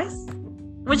advice,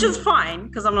 which is fine,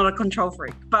 because I'm not a control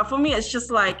freak. But for me, it's just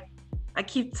like, I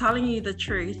keep telling you the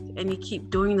truth and you keep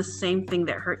doing the same thing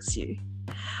that hurts you.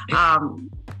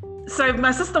 So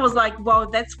my sister was like, well,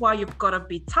 that's why you've got to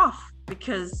be tough,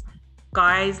 because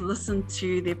guys listen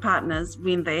to their partners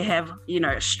when they have,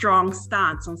 a strong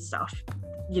stance on stuff,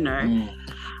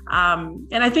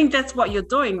 and I think that's what you're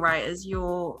doing, right? Is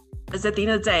at the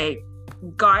end of the day,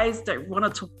 guys don't want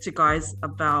to talk to guys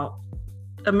about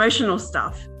emotional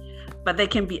stuff, but they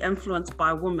can be influenced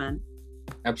by women.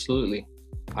 Absolutely.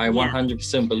 I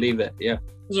 100% believe that. Yeah.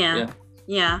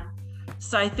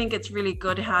 So I think it's really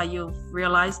good how you've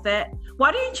realized that.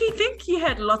 Why didn't you think you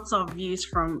had lots of views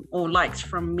or likes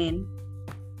from men?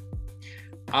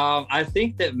 I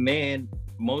think that men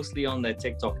mostly on the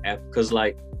TikTok app, because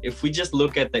like, if we just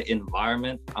look at the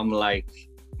environment, I'm like,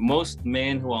 most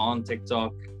men who are on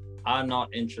TikTok are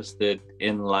not interested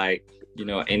in like, you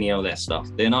know, any of that stuff.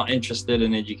 They're not interested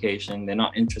in education. They're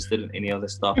not interested in any other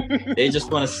stuff. They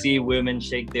just want to see women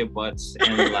shake their butts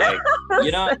and like,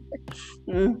 you know,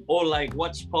 or like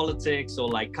watch politics or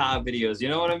like car videos. You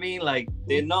know what I mean? Like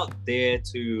they're not there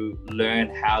to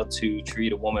learn how to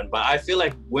treat a woman. But I feel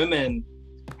like women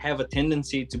have a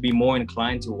tendency to be more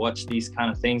inclined to watch these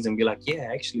kind of things and be like, yeah,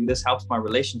 actually this helps my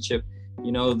relationship.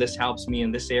 You know, this helps me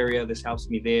in this area. This helps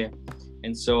me there.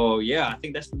 And so, yeah, I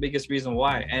think that's the biggest reason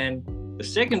why. And the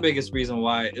second biggest reason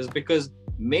why is because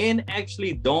men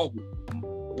actually don't,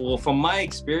 well, from my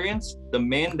experience, the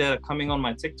men that are coming on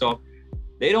my TikTok,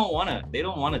 they don't want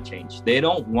to change. They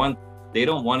don't want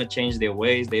to change their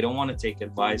ways. They don't want to take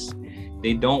advice.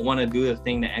 They don't want to do the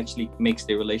thing that actually makes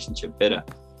their relationship better.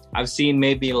 I've seen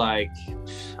maybe like,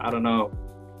 I don't know,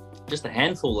 just a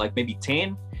handful, like maybe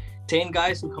 10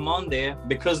 guys who come on there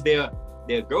because their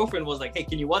girlfriend was like, hey,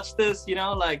 can you watch this? You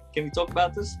know, like, can we talk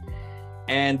about this?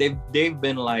 And they've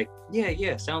been like,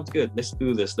 yeah, sounds good. Let's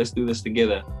do this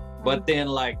together. But then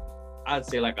like, I'd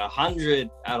say like 100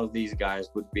 out of these guys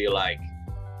would be like,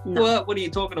 no. What are you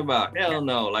talking about? Hell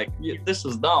no, like this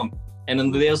is dumb. And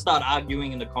then they'll start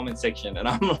arguing in the comment section. And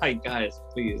I'm like, guys,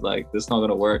 please, like this is not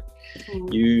gonna work.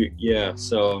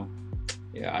 So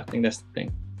yeah, I think that's the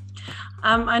thing.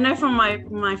 I know from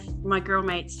my girl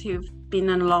mates who've been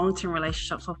in long-term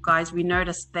relationships with guys, we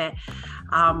noticed that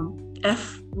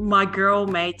if my girl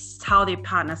mates tell their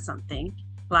partner something,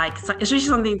 like especially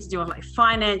something to do with like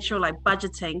financial, like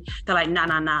budgeting, they're like,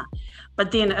 nah.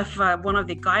 But then if one of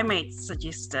their guy mates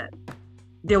suggests it,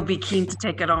 they'll be keen to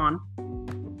take it on.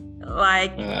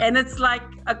 Like, and it's like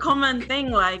a common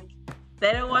thing, like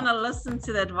they don't want to listen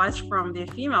to the advice from their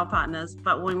female partners,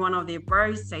 but when one of their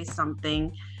bros says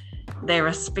something, they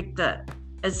respect it.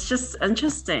 It's just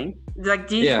interesting. Like,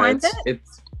 do you find that?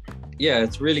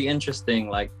 It's really interesting.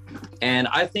 Like, and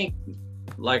I think,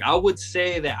 like, I would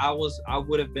say that I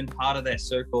would have been part of that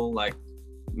circle, like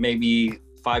maybe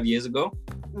 5 years ago.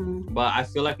 But I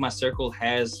feel like my circle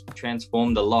has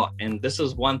transformed a lot. And this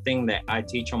is one thing that I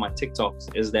teach on my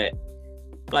TikToks is that,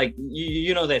 like,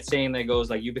 you know that saying that goes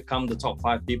like, you become the top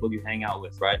 5 people you hang out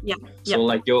with, right? Yeah. So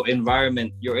like your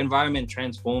environment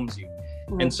transforms you.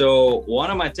 And so one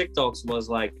of my TikToks was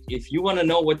like, if you want to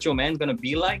know what your man's gonna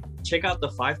be like, check out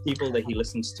the 5 people that he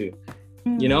listens to.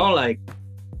 You know, like,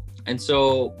 and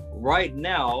so right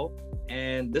now,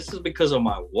 and this is because of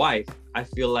my wife, I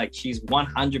feel like she's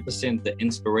 100% the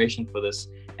inspiration for this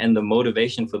and the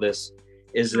motivation for this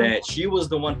is that she was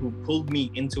the one who pulled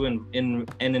me into an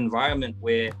environment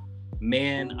where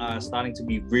men are starting to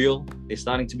be real, they're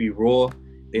starting to be raw,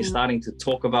 they're starting to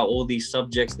talk about all these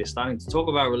subjects, they're starting to talk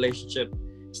about relationship,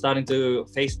 starting to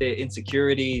face their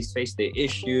insecurities, face their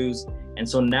issues. And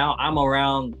so now I'm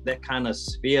around that kind of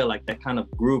sphere, like that kind of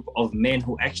group of men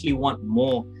who actually want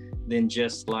more than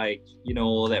just like, you know,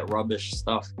 all that rubbish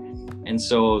stuff. And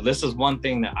so this is one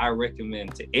thing that I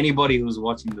recommend to anybody who's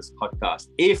watching this podcast.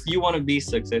 If you want to be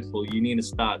successful, you need to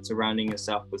start surrounding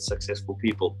yourself with successful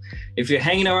people. If you're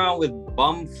hanging around with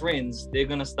bum friends, they're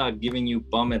going to start giving you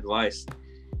bum advice.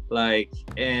 Like,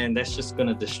 and that's just going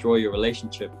to destroy your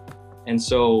relationship. And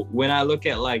so when I look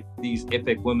at like these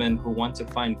epic women who want to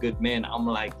find good men, I'm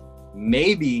like,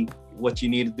 maybe what you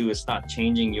need to do is start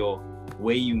changing your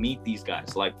way you meet these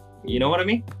guys. Like, you know what I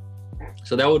mean?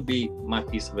 So that would be my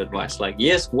piece of advice. Like,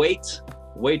 yes, wait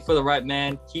for the right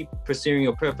man, keep pursuing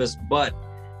your purpose, but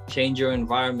change your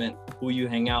environment, who you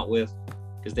hang out with,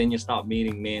 because then you start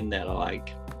meeting men that are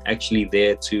like actually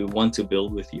there to want to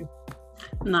build with you.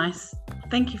 Nice.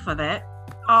 Thank you for that.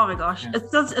 Oh my gosh. Yeah.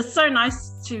 It's so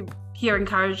nice to hear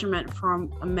encouragement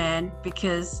from a man,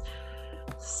 because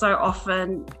so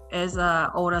often as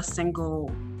a older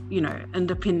single, you know,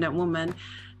 independent woman,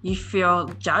 you feel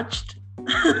judged.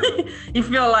 You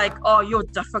feel like, oh, you're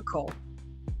difficult,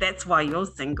 that's why you're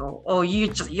single, or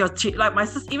you're too, like my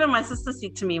sister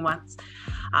said to me once,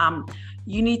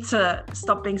 you need to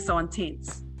stop being so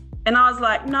intense. And I was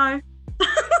like, no.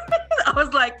 I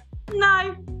was like,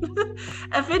 no.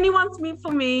 If anyone's meant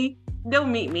for me, they'll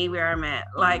meet me where I'm at.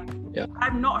 Like,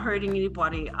 I'm not hurting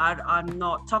anybody. I'm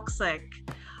not toxic.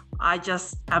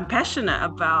 I'm passionate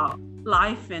about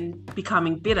life and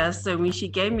becoming better. So when she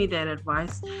gave me that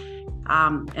advice,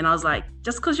 and I was like,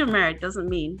 just because you're married doesn't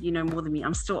mean you know more than me.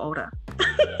 I'm still older.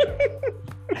 That's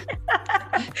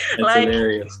like,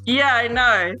 hilarious. Yeah, I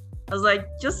know. I was like,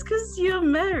 just because you're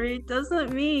married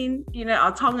doesn't mean, you know,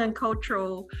 our Tongan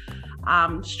cultural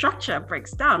structure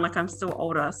breaks down. Like, I'm still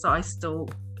older, so I still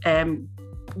am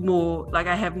more, like,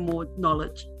 I have more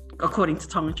knowledge according to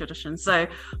Tongan tradition. So, you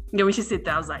know, when she said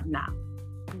that, I was like, nah,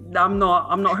 I'm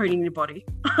not hurting anybody.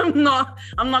 I'm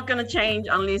not gonna change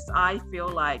unless I feel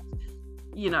like,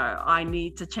 I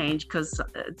need to change because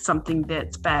it's something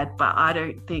that's bad. But I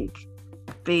don't think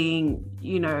being,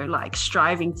 like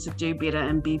striving to do better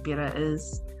and be better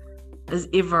is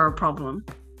ever a problem.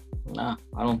 Nah,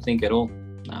 I don't think at all.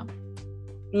 No.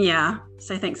 Yeah,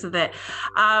 so thanks for that.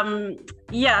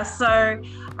 So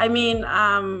I mean,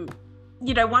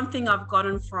 one thing I've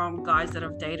gotten from guys that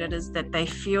I've dated is that they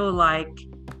feel like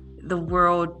the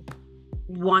world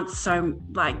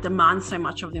demands so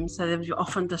much of them, so they've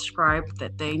often described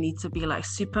that they need to be like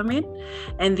supermen,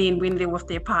 and then when they're with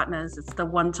their partners, it's the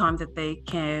one time that they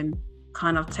can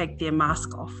kind of take their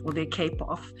mask off or their cape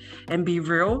off and be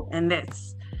real. And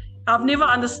I've never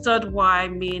understood why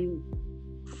men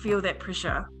feel that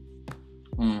pressure.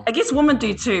 I guess women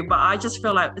do too, but I just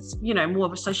feel like it's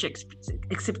more socially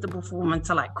acceptable for women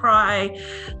to like cry,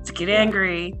 to get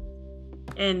angry,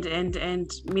 and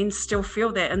men still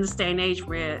feel that in this day and age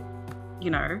where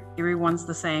everyone's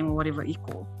the same or whatever,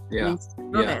 equal. No,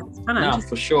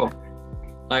 for sure.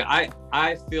 Like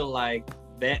I feel like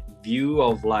that view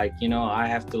of like, I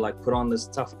have to like put on this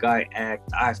tough guy act,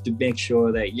 I have to make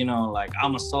sure that like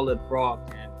I'm a solid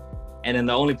rock, and then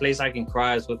the only place I can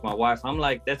cry is with my wife. I'm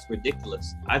like, that's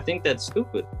ridiculous. I think that's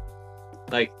stupid.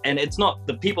 Like, and it's not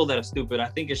the people that are stupid. I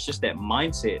think it's just that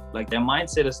mindset. Like, that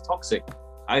mindset is toxic.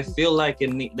 I feel like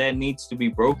that needs to be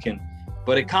broken,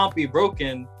 but it can't be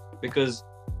broken because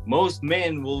most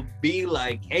men will be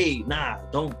like, hey, nah,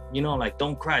 don't,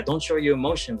 don't cry. Don't show your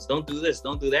emotions. Don't do this.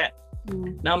 Don't do that.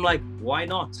 Now I'm like, why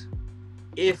not?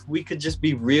 If we could just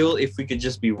be real, if we could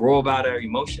just be raw about our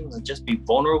emotions and just be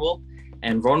vulnerable,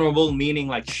 and vulnerable meaning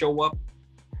like show up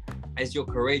as your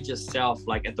courageous self,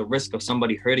 like at the risk of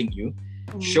somebody hurting you,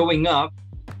 showing up,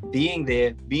 being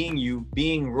there, being you,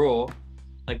 being raw.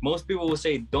 Like most people will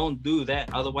say, don't do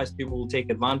that. Otherwise people will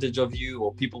take advantage of you,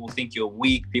 or people will think you're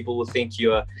weak. People will think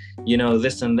you're,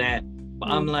 this and that. But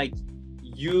I'm like,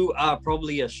 you are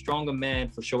probably a stronger man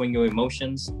for showing your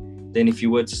emotions than if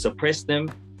you were to suppress them.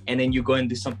 And then you go and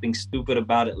do something stupid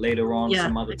about it later on,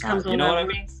 some other time. You know what I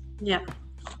mean?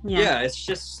 Yeah, it's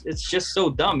just so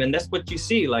dumb. And that's what you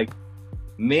see, like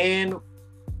men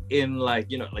in like,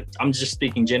 like I'm just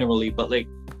speaking generally, but like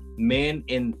men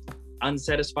in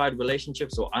unsatisfied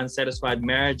relationships or unsatisfied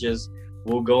marriages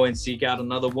will go and seek out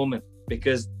another woman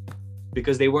because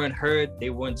they weren't heard, they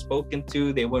weren't spoken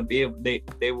to, they weren't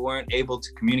able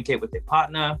to communicate with their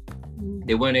partner,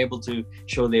 they weren't able to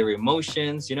show their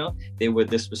emotions, they were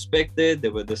disrespected, they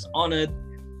were dishonored,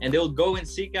 and they'll go and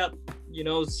seek out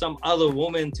some other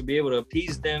woman to be able to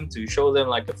appease them, to show them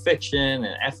like affection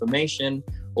and affirmation,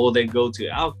 or they go to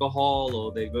alcohol,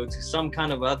 or they go to some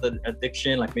kind of other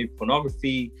addiction, like maybe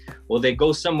pornography, or they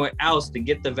go somewhere else to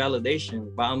get the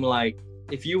validation. But I'm like,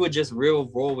 if you were just real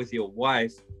raw with your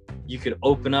wife, you could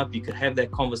open up, you could have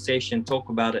that conversation, talk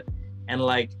about it. And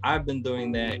like, I've been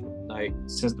doing that like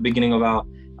since the beginning of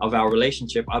our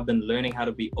relationship. I've been learning how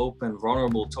to be open,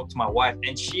 vulnerable, talk to my wife,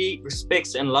 and she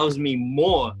respects and loves me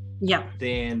more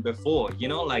than before.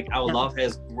 Like our love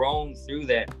has grown through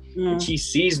that. And she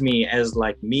sees me as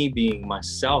like me being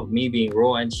myself, me being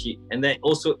raw, and that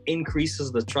also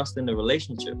increases the trust in the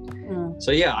relationship.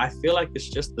 So yeah, I feel like it's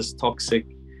just this toxic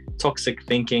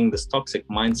thinking, this toxic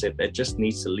mindset that just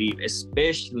needs to leave,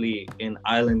 especially in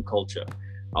island culture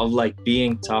of like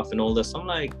being tough and all this. I'm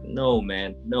like, no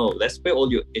man, no, that's where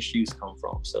all your issues come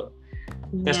from. So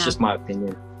that's just my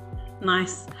opinion.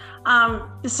 Nice.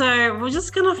 So we're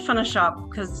just gonna finish up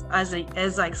because as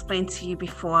I explained to you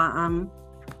before,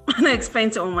 and I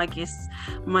explained to all my guests,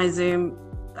 my Zoom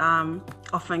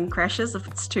often crashes if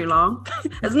it's too long.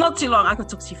 It's not too long, I could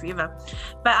talk to you forever.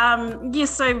 But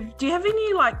so do you have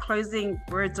any like closing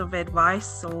words of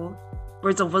advice or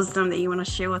words of wisdom that you want to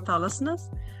share with our listeners?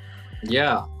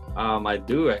 Yeah, I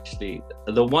do actually.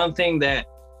 The one thing that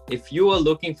if you are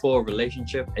looking for a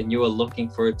relationship and you are looking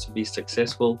for it to be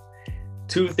successful,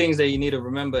 two things that you need to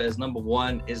remember is, number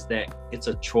one is that it's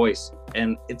a choice,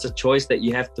 and it's a choice that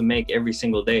you have to make every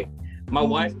single day. My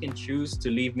wife can choose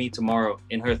to leave me tomorrow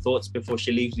in her thoughts before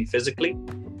she leaves me physically,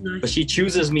 but she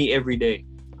chooses me every day.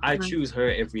 I choose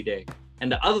her every day. And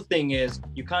the other thing is,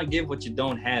 you can't give what you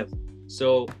don't have.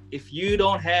 So if you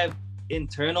don't have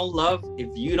internal love,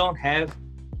 if you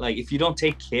don't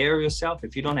take care of yourself,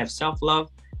 if you don't have self-love,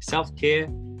 self-care,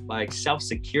 like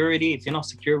self-security, if you're not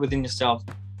secure within yourself,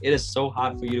 it is so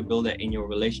hard for you to build that in your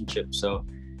relationship. So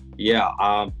yeah,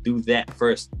 do that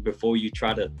first before you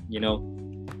try to,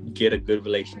 get a good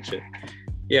relationship.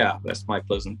 Yeah, that's my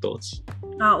closing thoughts.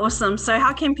 Oh, awesome. So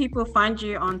how can people find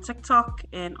you on TikTok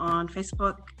and on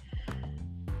Facebook?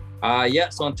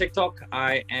 So on TikTok,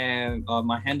 I am,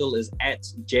 my handle is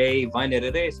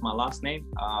 @jvainerere. It's my last name.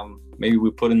 Maybe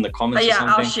we put in the comments or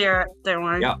something. I'll share it. Don't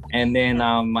worry. Yeah. And then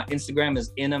my Instagram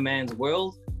is Inner Man's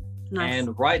World. Nice.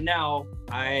 And right now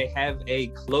I have a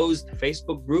closed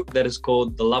Facebook group that is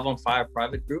called the Love on Fire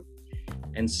Private Group.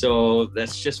 And so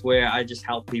that's just where I just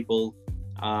help people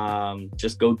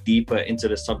just go deeper into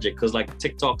the subject, because like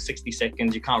TikTok, 60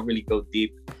 seconds, you can't really go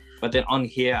deep. But then on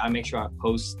here, I make sure I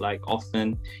post like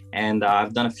often, and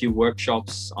I've done a few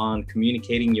workshops on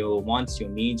communicating your wants, your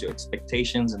needs, your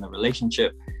expectations in a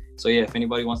relationship. So yeah, if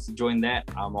anybody wants to join that,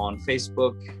 I'm on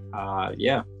Facebook.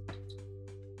 Yeah.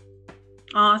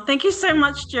 Oh, thank you so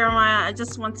much, Jeremiah. I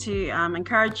just want to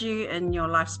encourage you in your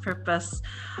life's purpose.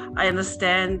 I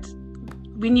understand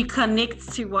when you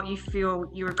connect to what you feel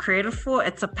you were created for,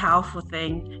 it's a powerful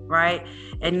thing, right?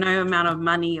 And no amount of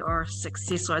money or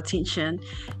success or attention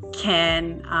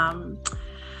can,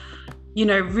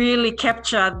 really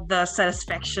capture the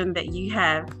satisfaction that you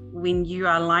have when you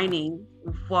are aligning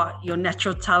what your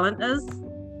natural talent is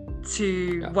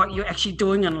to what you're actually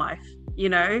doing in life,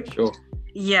 Sure.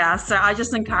 Yeah, so I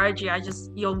just encourage you.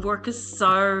 Your work is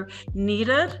so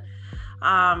needed.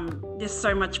 There's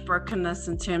so much brokenness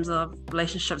in terms of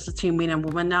relationships between men and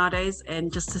women nowadays,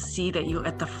 and just to see that you're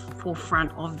at the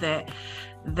forefront of that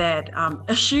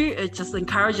issue, it just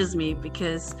encourages me,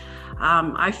 because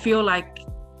I feel like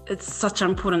it's such an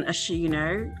important issue.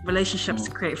 Relationships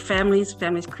create families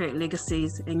create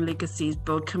legacies, and legacies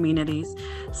build communities.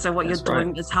 So what you're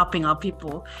doing is helping our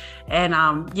people. And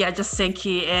just thank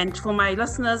you. And for my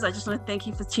listeners, I just want to thank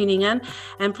you for tuning in,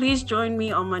 and please join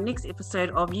me on my next episode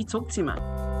of You Talk Too Much.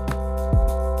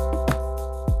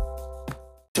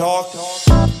 Talk.